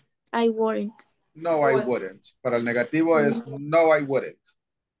 I wouldn't. No, I wouldn't. Para el negativo es no, I wouldn't.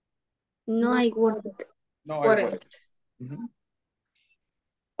 No, I wouldn't. No, I wouldn't. Mm-hmm.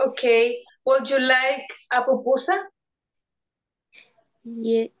 Okay. Would you like a pupusa?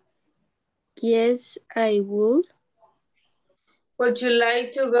 Yeah. Yes, I would. Would you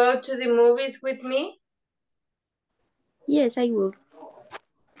like to go to the movies with me? Yes, I would.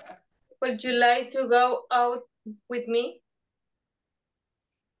 Would you like to go out with me?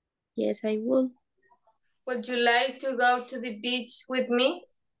 Yes, I would. Would you like to go to the beach with me?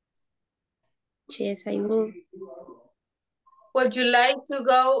 Yes, I would. Would you like to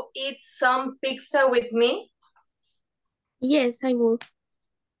go eat some pizza with me? Yes, I would.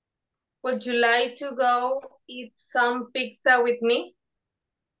 Would you like to go eat some pizza with me?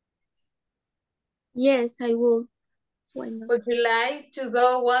 Yes, I would. Why not? Would you like to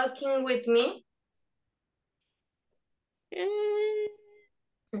go walking with me?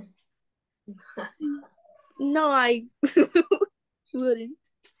 No, I wouldn't.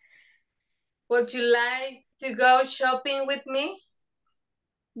 Would you like to go shopping with me?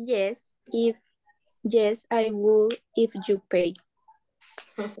 Yes, yes, I would if you pay.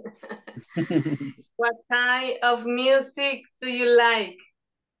 What kind of music do you like?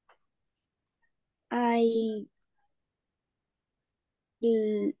 I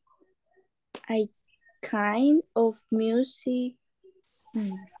kind of music.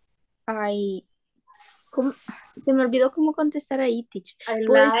 Se me olvidó cómo contestar ahí, teach. I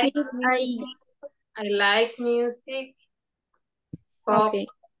like music. Pop. Okay.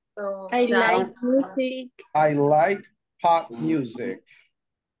 I like music. I like pop music.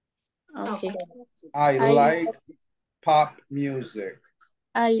 Okay. I like pop music.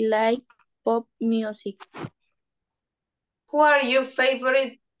 I like pop music. Who are your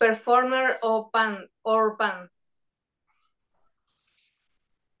favorite performer or bands?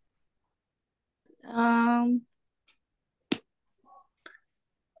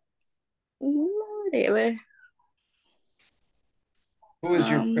 Whatever. Who is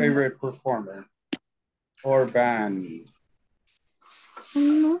your favorite performer or band?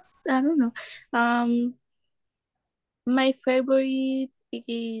 I don't know. My favorite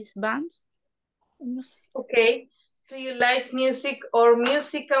is bands. Okay. Do you like music or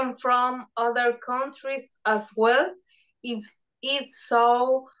music come from other countries as well? If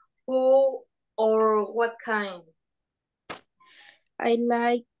so, who or what kind? I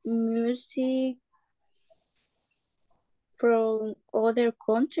like music from other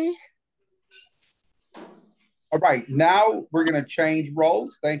countries. All right, now we're going to change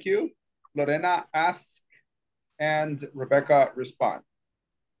roles. Thank you. Lorena, ask, and Rebecca, respond.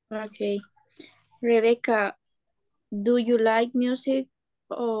 Okay. Rebecca, do you like music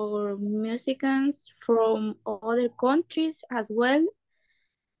or musicians from other countries as well?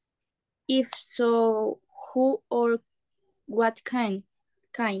 If so, who or what kind?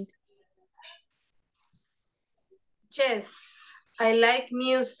 Yes, I like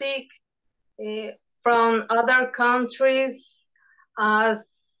music from other countries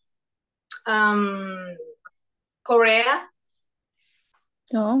as Korea.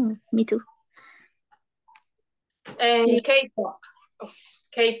 Oh, me too. And K-pop.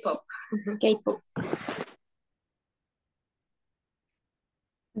 K-pop. K-pop.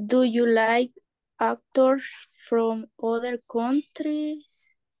 Do you like actors from other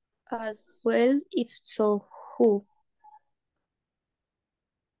countries as well? If so, who?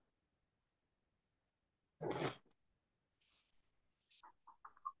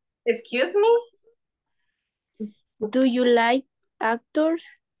 Excuse me? Do you like actors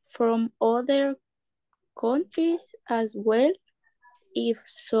from other countries as well? If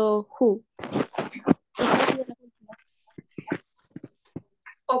so, who?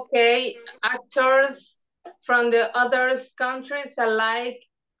 Okay, actors from the other countries alike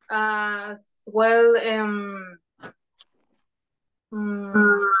as well.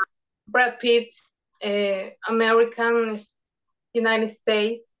 Brad Pitt, American, United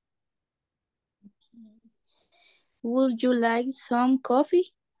States. Would you like some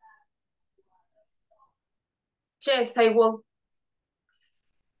coffee? Yes, I will.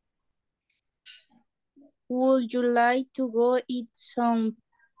 Would you like to go eat some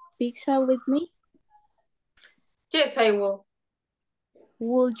pizza with me? Yes, I will.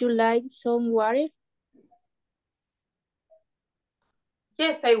 Would you like some water?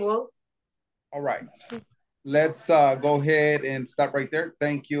 Yes, I will. All right. Let's go ahead and stop right there.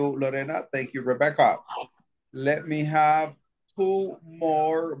 Thank you, Lorena. Thank you, Rebecca. Let me have 2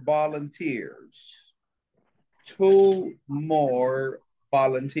 more volunteers. 2 more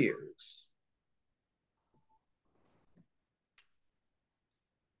volunteers.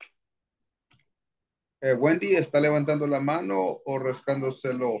 Wendy, ¿está levantando la mano o rascándose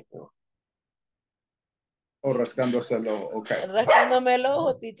el ojo? O rascándose el ojo, okay. Rascándome el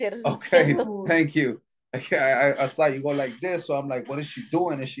ojo, teacher. Okay, thank you. I saw you go like this, so I'm like, what is she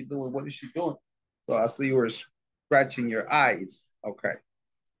doing? Is she doing, what is she doing? So I see you were scratching your eyes. Okay.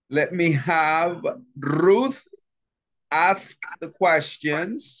 Let me have Ruth ask the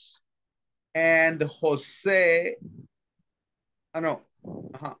questions and Jose,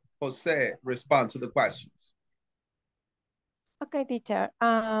 Jose respond to the questions. Okay, teacher.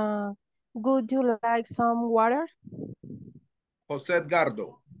 Would you like some water? Jose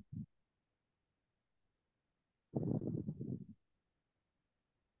Edgardo.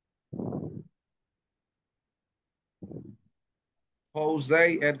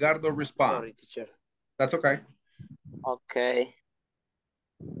 Jose Edgardo respond. Sorry, teacher. That's okay. Okay.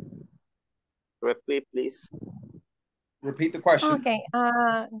 Repeat, please. Repeat the question. Okay.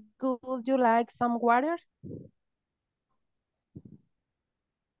 Would you like some water?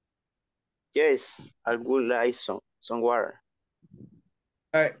 Yes, I would like some water.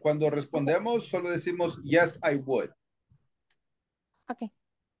 Cuando respondemos, solo decimos, yes, I would. Okay.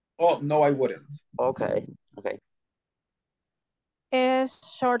 Oh, no, I wouldn't. Okay, okay. Is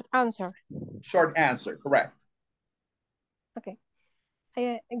short answer. Short answer, correct. Okay.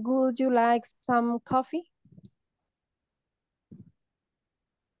 Would you like some coffee?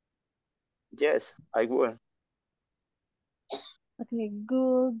 Yes, I would. Okay.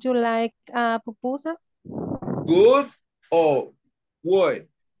 Would you like pupusas? Good or would?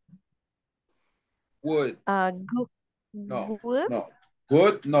 Would. Good. No. Would? No.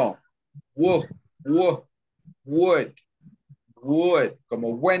 Good, no. Would. Would. Would. Como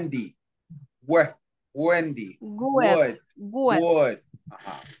Wendy. Wendy. Would. Would.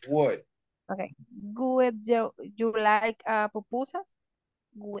 Would. Okay. Would you like pupusas?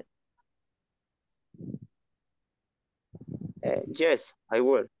 Would. Yes, I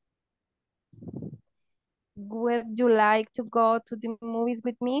would. Would you like to go to the movies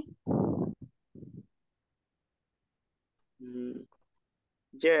with me?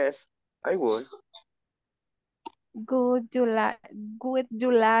 Yes, I would. Would you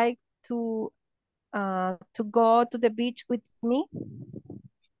like to go to the beach with me?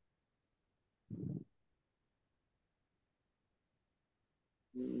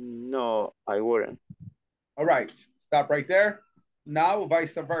 No, I wouldn't. All right, stop right there. Now,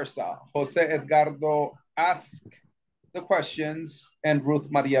 vice versa. Jose Edgardo ask the questions and Ruth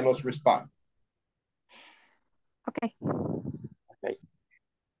Marielos respond. Okay. Okay.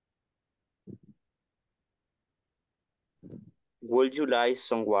 Would you like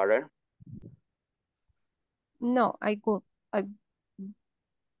some water? No, I would.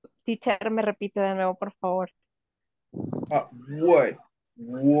 Teacher, me repite de nuevo, por favor.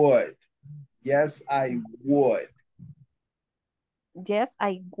 Would. Yes, I would. Yes,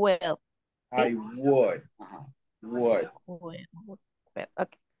 I will. I would. Would.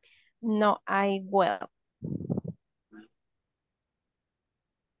 Okay. No, I will.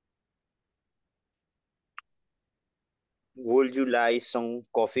 Would you like some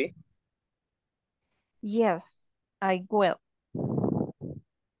coffee? Yes, I will.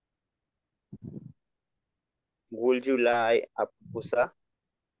 Would you like a pupusa?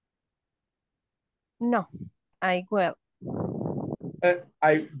 No, I will.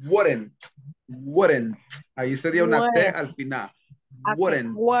 I wouldn't. Wouldn't. Ahí sería una T al final.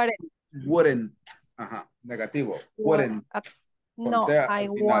 Wouldn't. Wouldn't. Ajá, negativo. Wouldn't. No, I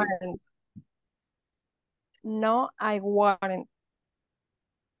wouldn't. No, I wouldn't.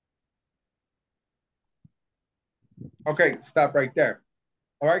 Okay, stop right there.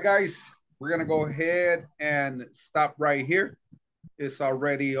 All right, guys, we're gonna go ahead and stop right here. It's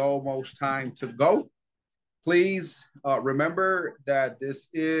already almost time to go. Please remember that this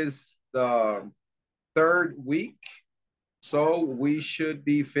is the third week, so we should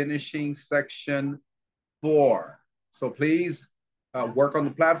be finishing section 4. So please work on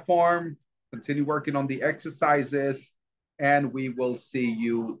the platform, continue working on the exercises, and we will see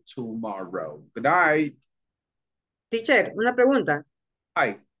you tomorrow. Good night. Teacher, una pregunta.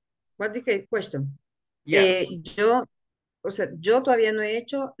 Hi. What is the question? Yes. Yo todavía no he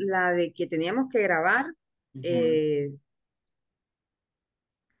hecho la de que teníamos que grabar, en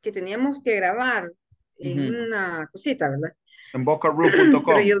una cosita, ¿verdad? En bocaroo.com.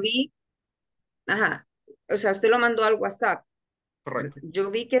 Pero yo vi, o sea, usted lo mandó al WhatsApp. Correcto. Yo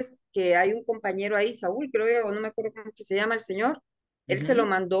vi que hay un compañero ahí, Saúl, creo yo, no me acuerdo cómo que se llama el señor. Él se lo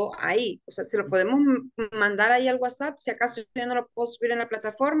mandó ahí. O sea, ¿se lo podemos mandar ahí al WhatsApp? Si acaso yo no lo puedo subir en la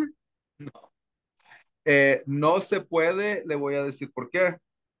plataforma. No. No se puede, le voy a decir por qué.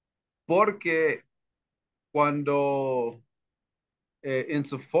 Porque cuando en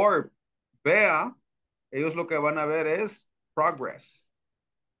su form vea, ellos lo que van a ver es progress.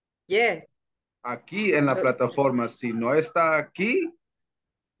 Yes. Aquí en la plataforma, si no está aquí,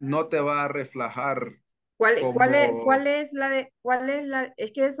 no te va a reflejar. ¿Cuál es la?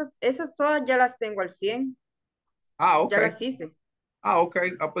 Es que esas todas ya las tengo al 100. Ok. Ya las hice. Ok.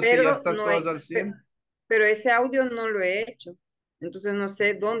 Pues sí, ya están todas al 100. Pero ese audio no lo he hecho. Entonces no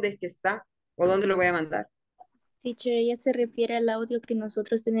sé dónde es que está o dónde lo voy a mandar. Teacher, ella se refiere al audio que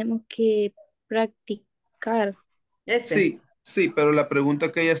nosotros tenemos que practicar. Sí, pero la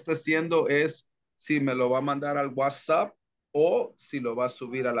pregunta que ella está haciendo es si me lo va a mandar al WhatsApp o si lo va a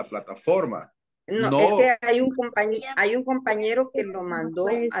subir a la plataforma. No, es que hay un compañero que lo mandó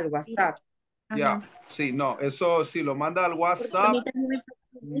al WhatsApp. Ya, sí, no, eso si lo manda al WhatsApp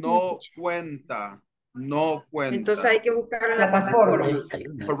no cuenta. No cuenta. Entonces hay que buscar en la plataforma.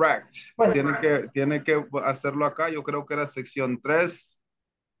 Correct. Tiene que hacerlo acá. Yo creo que era sección 3.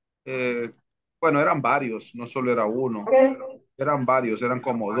 Bueno, eran varios, no solo era uno. Eran varios, eran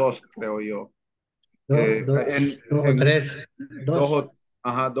como 2, creo yo. Dos o tres. Dos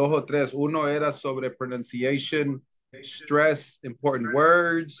o tres. Uno era sobre pronunciation, stress, important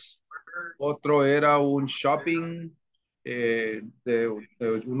words. Otro era un shopping de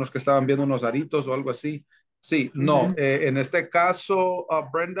unos que estaban viendo unos aritos o algo así. Sí, no. En este caso,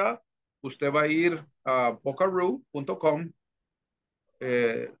 Brenda, usted va a ir a bocaroo.com.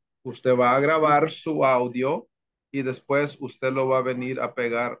 Usted va a grabar su audio y después usted lo va a venir a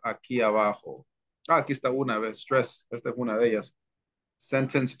pegar aquí abajo. Aquí está una vez, stress. Esta es una de ellas.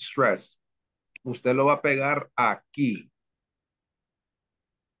 Sentence stress. Usted lo va a pegar aquí.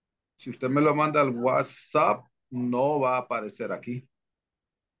 Si usted me lo manda al WhatsApp, no va a aparecer aquí.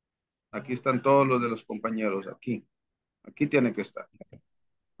 Aquí están todos los de los compañeros, aquí. Aquí tiene que estar.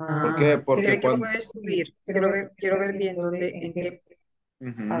 ¿Por qué? Porque ¿Qué puede subir? Quiero ver bien a dónde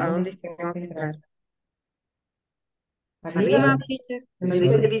es que tengo que entrar. Arriba, teacher, donde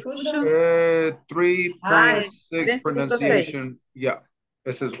dice discussion. 3.6 pronunciation. Ya,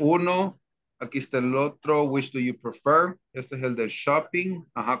 ese es uno. Aquí está el otro. Which do you prefer? Este es el de shopping.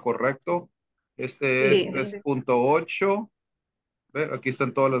 Ajá, correcto. Este es 3.8. Aquí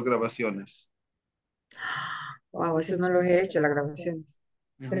están todas las grabaciones. Wow, eso no lo he hecho, las grabaciones.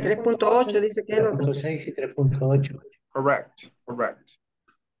 3.8 dice que es el otro. 3.6 y 3.8. Correct.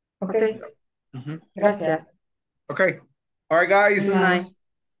 Ok. Gracias. Okay. All right, guys. Good night.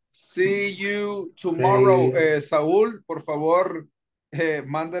 See you tomorrow. Saúl, por favor,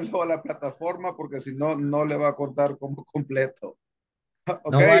 mándenlo a la plataforma porque si no, no le va a contar como completo.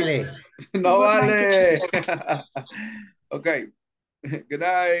 Okay. No vale. No vale. Okay. Good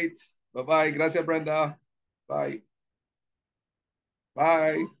night. Bye-bye. Gracias, Brenda. Bye.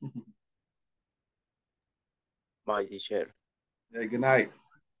 Bye. Bye, teacher. Hey, good night.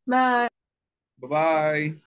 Bye. Bye-bye.